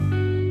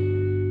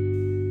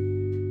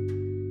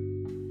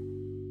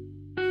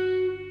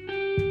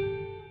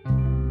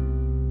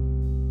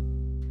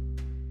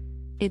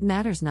It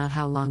matters not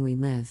how long we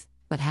live,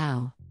 but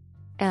how.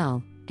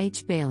 L.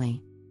 H.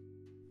 Bailey.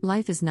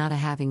 Life is not a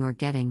having or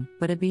getting,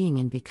 but a being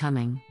and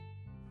becoming.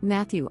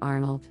 Matthew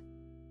Arnold.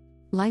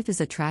 Life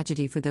is a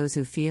tragedy for those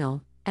who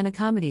feel, and a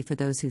comedy for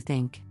those who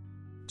think.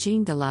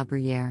 Jean de la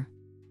Bruyere.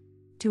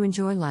 To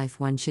enjoy life,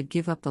 one should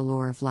give up the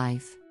lure of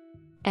life.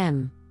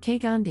 M. K.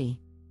 Gandhi.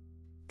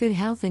 Good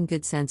health and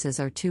good senses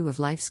are two of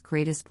life's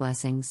greatest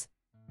blessings.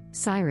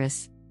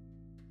 Cyrus.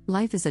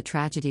 Life is a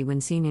tragedy when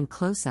seen in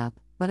close-up,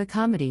 but a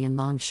comedy in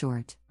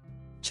long-short.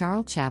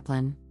 Charles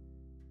Chaplin.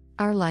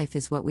 Our life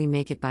is what we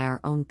make it by our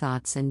own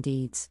thoughts and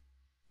deeds.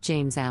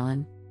 James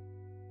Allen.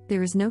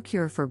 There is no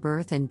cure for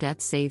birth and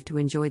death save to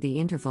enjoy the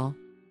interval.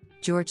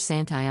 George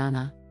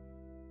Santayana.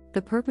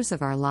 The purpose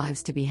of our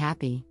lives to be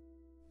happy.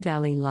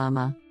 Dalai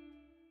Lama.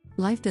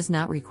 Life does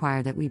not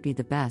require that we be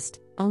the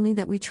best, only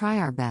that we try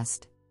our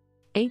best.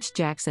 H.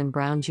 Jackson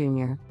Brown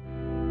Jr.